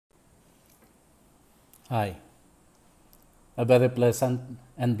Hi, a very pleasant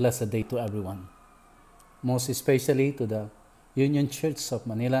and blessed day to everyone, most especially to the Union Church of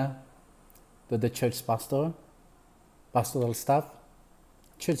Manila, to the church pastor, pastoral staff,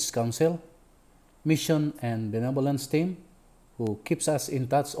 church council, mission and benevolence team who keeps us in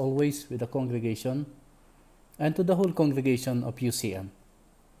touch always with the congregation, and to the whole congregation of UCM.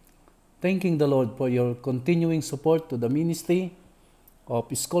 Thanking the Lord for your continuing support to the ministry of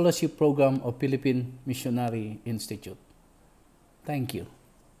scholarship program of Philippine Missionary Institute. Thank you.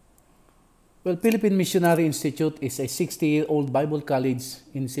 Well, Philippine Missionary Institute is a 60-year-old Bible college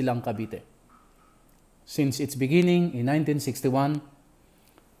in Silang, Cavite. Since its beginning in 1961,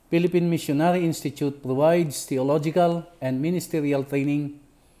 Philippine Missionary Institute provides theological and ministerial training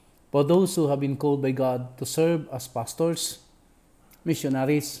for those who have been called by God to serve as pastors,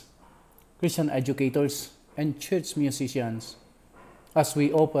 missionaries, Christian educators, and church musicians, as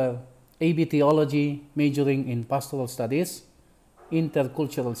we offer AB Theology majoring in pastoral studies,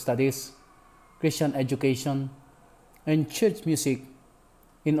 intercultural studies, Christian education, and church music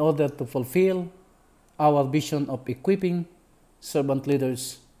in order to fulfill our vision of equipping servant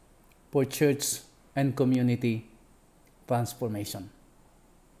leaders for church and community transformation.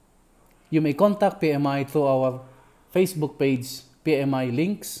 You may contact PMI through our Facebook page, PMI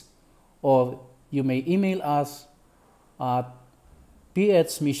Links, or you may email us at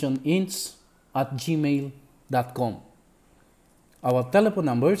phmissioninc@gmail.com. Our telephone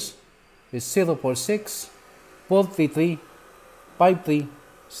numbers is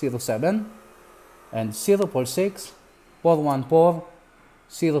 046-433-5307 and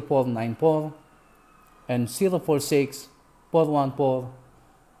 046-414-0494 and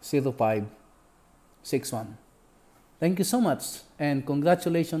 046-414-0561. Thank you so much, and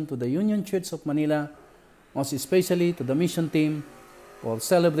congratulations to the Union Church of Manila, most especially to the mission team for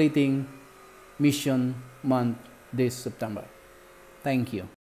celebrating Mission Month this September. Thank you.